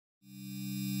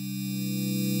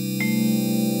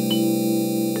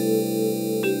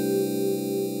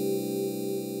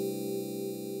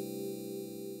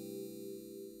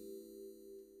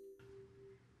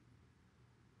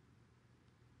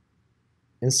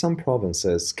In some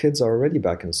provinces, kids are already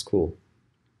back in school.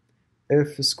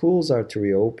 If schools are to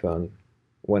reopen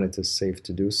when it is safe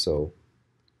to do so,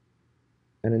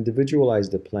 an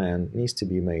individualized plan needs to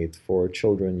be made for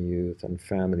children, youth, and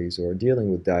families who are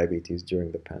dealing with diabetes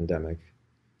during the pandemic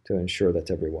to ensure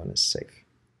that everyone is safe.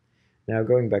 Now,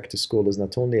 going back to school is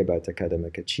not only about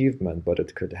academic achievement, but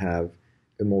it could have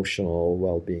emotional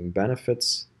well-being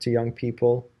benefits to young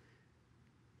people,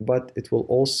 but it will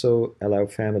also allow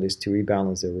families to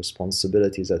rebalance their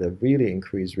responsibilities that have really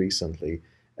increased recently,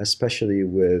 especially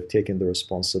with taking the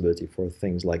responsibility for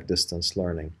things like distance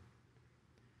learning.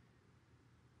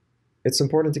 It's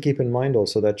important to keep in mind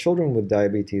also that children with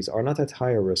diabetes are not at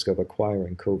higher risk of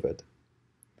acquiring COVID,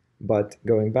 but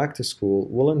going back to school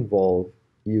will involve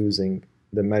using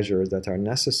the measures that are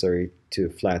necessary to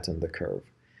flatten the curve.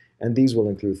 And these will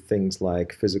include things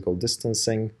like physical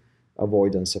distancing,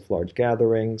 avoidance of large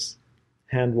gatherings,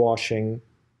 hand washing,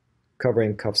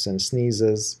 covering coughs and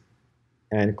sneezes,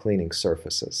 and cleaning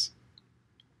surfaces.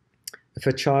 If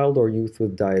a child or youth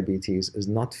with diabetes is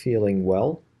not feeling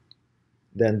well,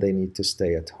 then they need to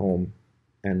stay at home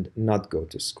and not go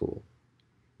to school.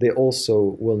 They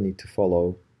also will need to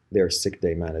follow their sick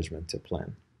day management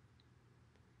plan.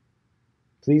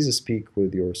 Please speak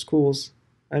with your schools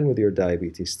and with your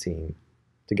diabetes team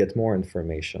to get more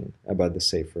information about the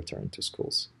safe return to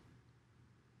schools.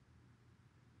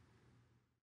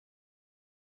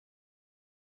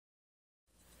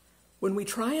 When we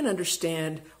try and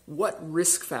understand what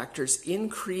risk factors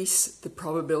increase the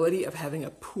probability of having a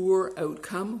poor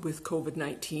outcome with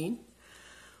COVID-19,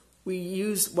 we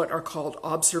use what are called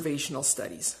observational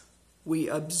studies. We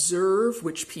observe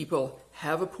which people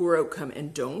have a poor outcome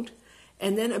and don't,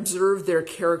 and then observe their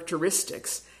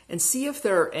characteristics and see if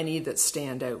there are any that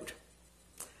stand out.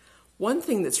 One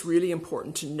thing that's really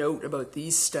important to note about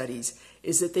these studies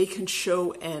is that they can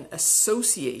show an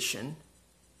association,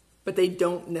 but they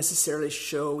don't necessarily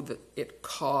show that it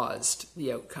caused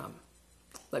the outcome.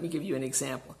 Let me give you an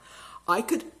example. I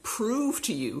could prove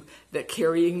to you that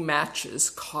carrying matches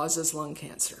causes lung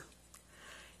cancer.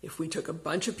 If we took a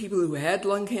bunch of people who had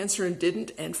lung cancer and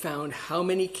didn't and found how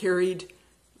many carried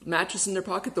matches in their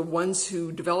pocket, the ones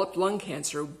who developed lung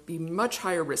cancer would be much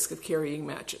higher risk of carrying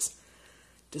matches.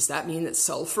 Does that mean that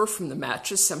sulfur from the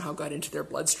matches somehow got into their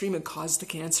bloodstream and caused the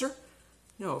cancer?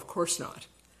 No, of course not.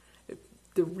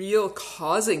 The real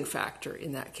causing factor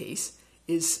in that case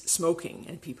is smoking,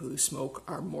 and people who smoke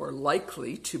are more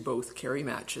likely to both carry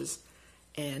matches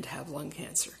and have lung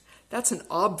cancer. That's an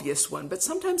obvious one, but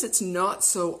sometimes it's not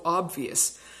so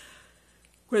obvious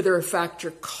whether a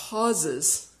factor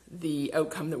causes the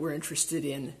outcome that we're interested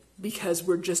in because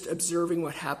we're just observing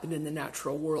what happened in the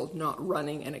natural world, not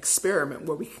running an experiment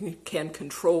where we can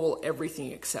control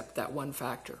everything except that one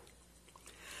factor.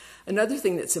 Another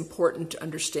thing that's important to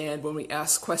understand when we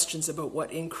ask questions about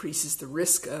what increases the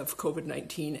risk of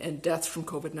COVID-19 and deaths from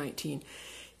COVID-19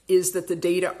 is that the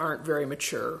data aren't very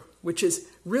mature, which is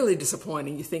really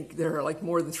disappointing. You think there are like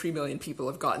more than 3 million people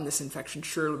have gotten this infection.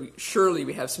 Surely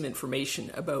we have some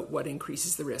information about what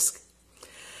increases the risk.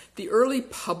 The early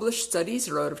published studies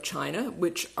are out of China,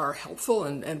 which are helpful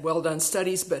and well-done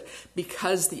studies, but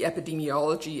because the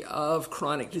epidemiology of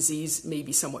chronic disease may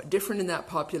be somewhat different in that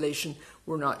population,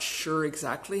 we're not sure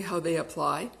exactly how they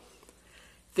apply.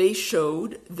 They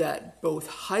showed that both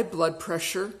high blood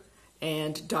pressure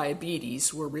and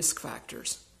diabetes were risk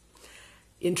factors.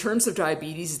 In terms of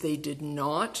diabetes, they did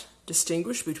not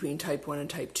distinguish between type 1 and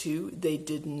type 2. They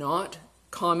did not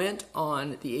comment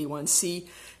on the A1C,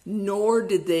 nor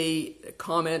did they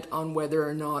comment on whether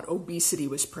or not obesity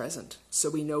was present. So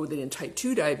we know that in type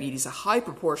 2 diabetes, a high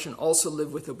proportion also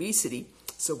live with obesity.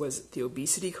 So was it the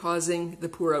obesity causing the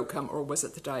poor outcome, or was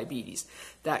it the diabetes?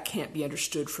 That can't be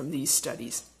understood from these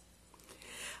studies.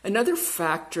 Another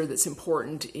factor that's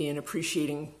important in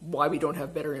appreciating why we don't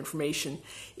have better information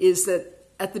is that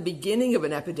at the beginning of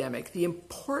an epidemic, the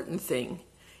important thing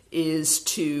is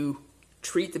to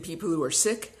treat the people who are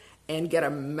sick and get a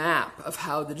map of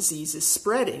how the disease is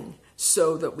spreading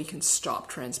so that we can stop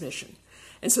transmission.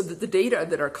 And so that the data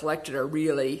that are collected are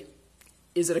really,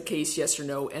 is it a case, yes or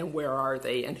no, and where are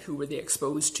they, and who were they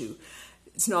exposed to?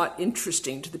 It's not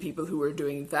interesting to the people who are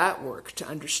doing that work to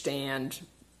understand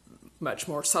much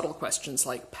more subtle questions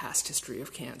like past history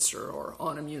of cancer or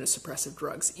on immunosuppressive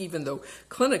drugs, even though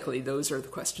clinically those are the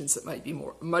questions that might be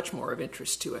much more of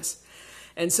interest to us.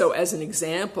 And so as an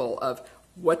example of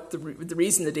what the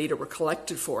reason the data were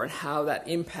collected for and how that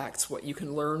impacts what you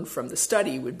can learn from the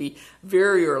study would be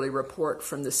very early report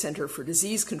from the Center for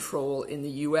Disease Control in the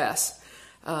US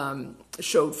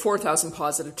showed 4,000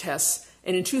 positive tests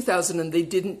And in 2000, they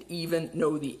didn't even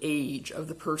know the age of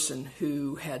the person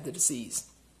who had the disease.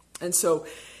 And so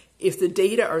if the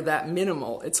data are that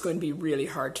minimal, it's going to be really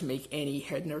hard to make any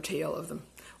head nor tail of them.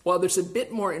 While there's a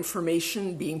bit more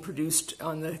information being produced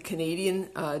on the Canadian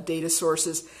data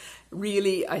sources,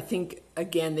 really, I think,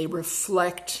 again, they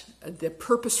reflect the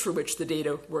purpose for which the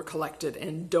data were collected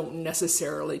and don't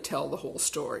necessarily tell the whole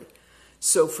story.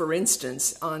 So, for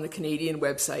instance, on the Canadian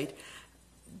website,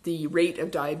 the rate of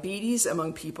diabetes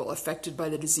among people affected by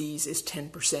the disease is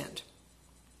 10%.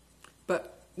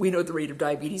 But we know the rate of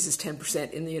diabetes is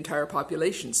 10% in the entire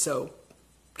population, so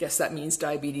guess that means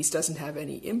diabetes doesn't have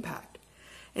any impact.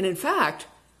 And in fact,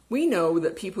 we know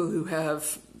that people who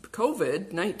have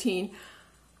COVID-19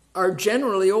 are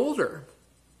generally older.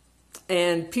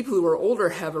 And people who are older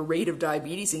have a rate of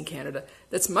diabetes in Canada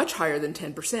that's much higher than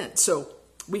 10%. So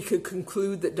we could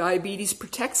conclude that diabetes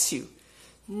protects you.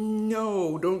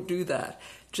 No, don't do that.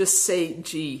 Just say,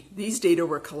 gee, these data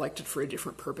were collected for a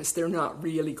different purpose. They're not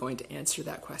really going to answer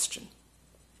that question.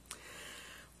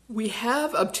 We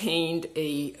have obtained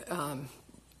a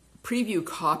preview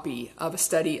copy of a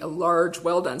study, a large,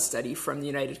 well-done study from the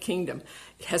United Kingdom.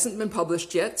 It hasn't been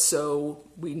published yet, so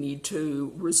we need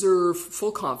to reserve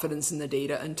full confidence in the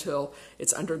data until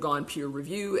it's undergone peer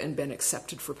review and been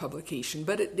accepted for publication.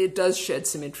 But it does shed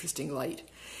some interesting light.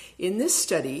 In this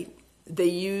study, they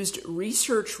used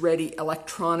research-ready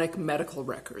electronic medical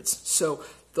records. So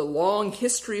the long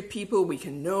history of people, we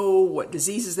can know what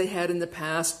diseases they had in the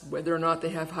past, whether or not they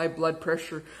have high blood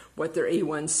pressure, what their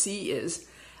A1C is.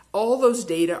 All those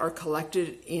data are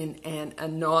collected in an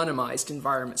anonymized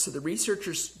environment. So the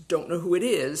researchers don't know who it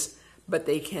is, but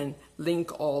they can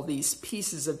link all these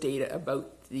pieces of data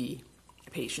about the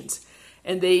patients.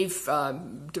 And they've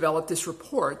developed this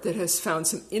report that has found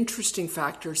some interesting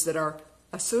factors that are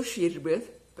associated with,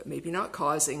 but maybe not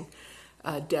causing,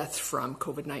 death from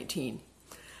COVID-19.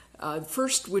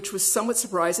 First, which was somewhat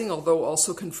surprising, although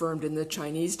also confirmed in the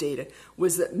Chinese data,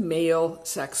 was that male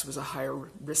sex was a higher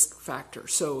risk factor.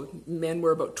 So men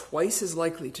were about twice as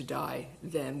likely to die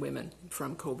than women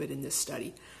from COVID in this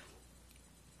study.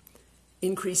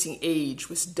 Increasing age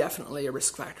was definitely a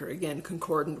risk factor, again,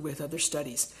 concordant with other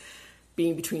studies.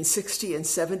 Being between 60 and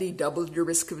 70 doubled your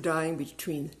risk of dying.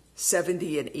 Between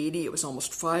 70 and 80, it was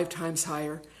almost 5 times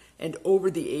higher. And over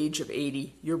the age of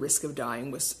 80, your risk of dying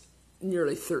was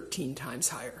nearly 13 times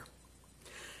higher.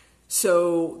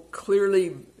 So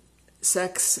clearly,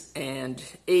 sex and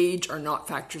age are not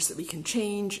factors that we can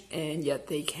change, and yet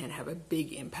they can have a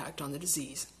big impact on the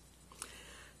disease.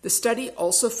 The study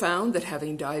also found that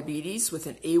having diabetes with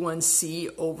an A1C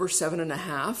over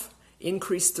 7.5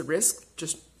 increased the risk,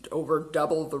 just over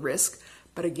double the risk.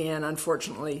 But again,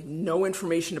 unfortunately, no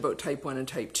information about type 1 and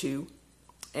type 2,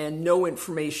 and no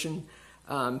information.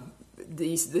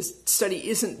 This study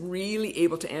isn't really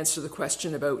able to answer the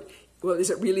question about, well,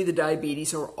 is it really the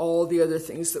diabetes or all the other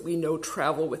things that we know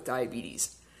travel with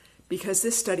diabetes? Because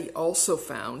this study also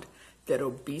found that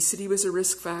obesity was a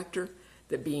risk factor,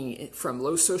 that being from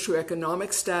low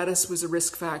socioeconomic status was a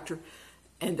risk factor,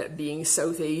 and that being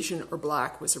South Asian or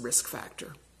Black was a risk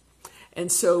factor.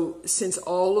 And so since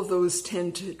all of those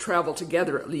tend to travel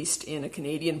together, at least in a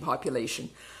Canadian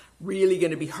population, really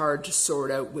going to be hard to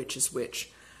sort out which is which.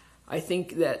 I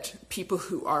think that people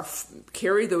who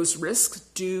carry those risks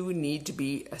do need to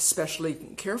be especially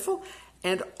careful,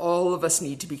 and all of us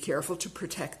need to be careful to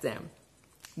protect them.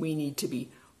 We need to be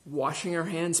washing our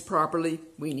hands properly.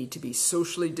 We need to be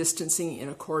socially distancing in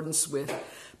accordance with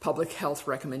public health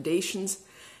recommendations,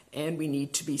 and we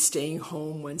need to be staying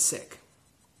home when sick.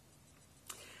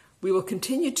 We will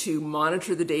continue to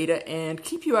monitor the data and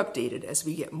keep you updated as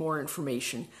we get more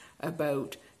information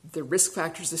about the risk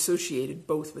factors associated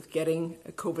both with getting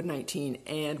COVID-19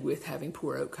 and with having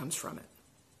poor outcomes from it.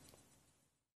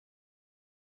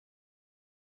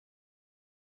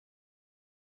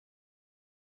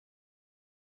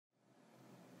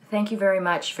 Thank you very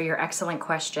much for your excellent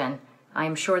question. I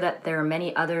am sure that there are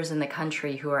many others in the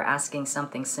country who are asking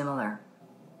something similar.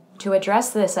 To address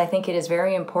this, I think it is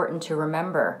very important to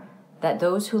remember that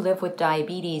those who live with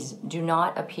diabetes do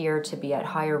not appear to be at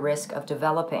higher risk of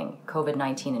developing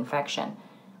COVID-19 infection.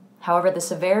 However, the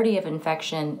severity of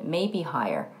infection may be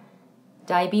higher.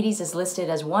 Diabetes is listed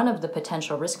as one of the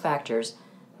potential risk factors,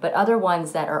 but other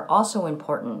ones that are also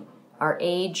important are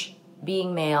age,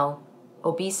 being male,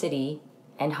 obesity,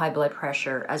 and high blood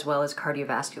pressure, as well as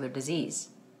cardiovascular disease.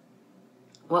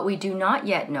 What we do not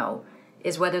yet know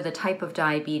is whether the type of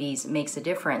diabetes makes a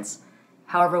difference.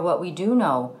 However, what we do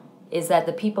know is that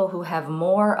the people who have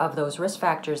more of those risk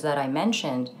factors that I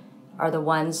mentioned are the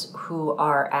ones who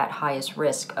are at highest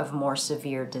risk of more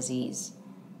severe disease.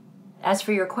 As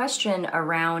for your question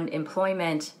around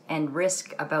employment and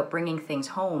risk about bringing things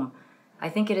home, I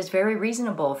think it is very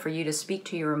reasonable for you to speak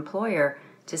to your employer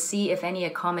to see if any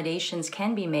accommodations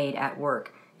can be made at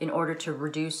work in order to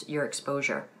reduce your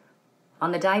exposure.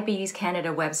 On the Diabetes Canada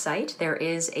website, there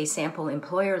is a sample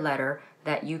employer letter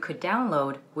that you could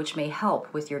download, which may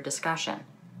help with your discussion.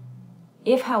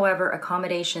 If, however,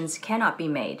 accommodations cannot be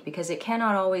made, because it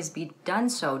cannot always be done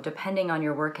so depending on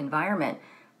your work environment,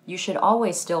 you should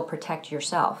always still protect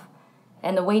yourself.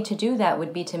 And the way to do that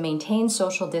would be to maintain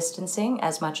social distancing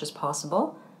as much as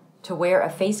possible, to wear a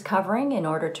face covering in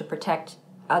order to protect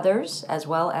others as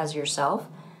well as yourself,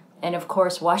 and of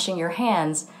course washing your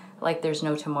hands like there's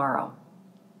no tomorrow.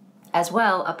 As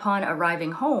well, upon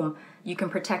arriving home, you can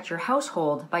protect your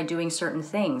household by doing certain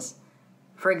things.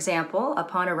 For example,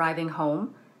 upon arriving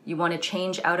home, you want to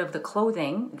change out of the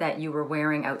clothing that you were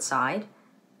wearing outside.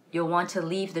 You'll want to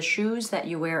leave the shoes that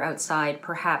you wear outside,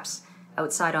 perhaps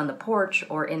outside on the porch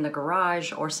or in the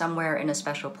garage or somewhere in a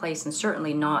special place, and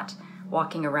certainly not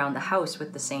walking around the house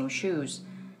with the same shoes.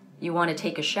 You want to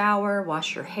take a shower,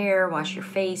 wash your hair, wash your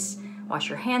face, wash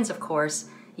your hands, of course,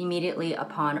 immediately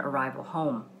upon arrival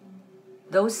home.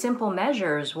 Those simple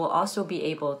measures will also be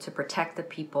able to protect the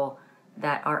people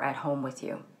that are at home with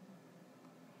you.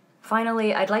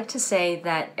 Finally, I'd like to say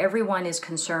that everyone is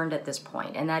concerned at this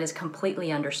point, and that is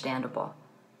completely understandable.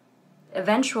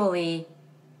 Eventually,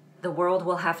 the world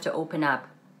will have to open up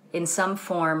in some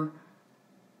form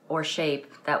or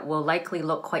shape that will likely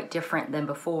look quite different than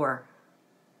before.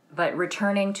 But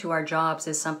returning to our jobs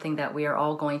is something that we are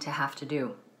all going to have to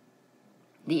do.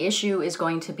 The issue is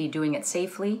going to be doing it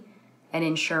safely and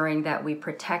ensuring that we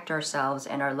protect ourselves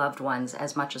and our loved ones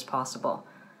as much as possible.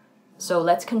 So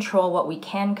let's control what we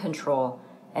can control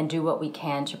and do what we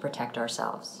can to protect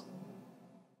ourselves.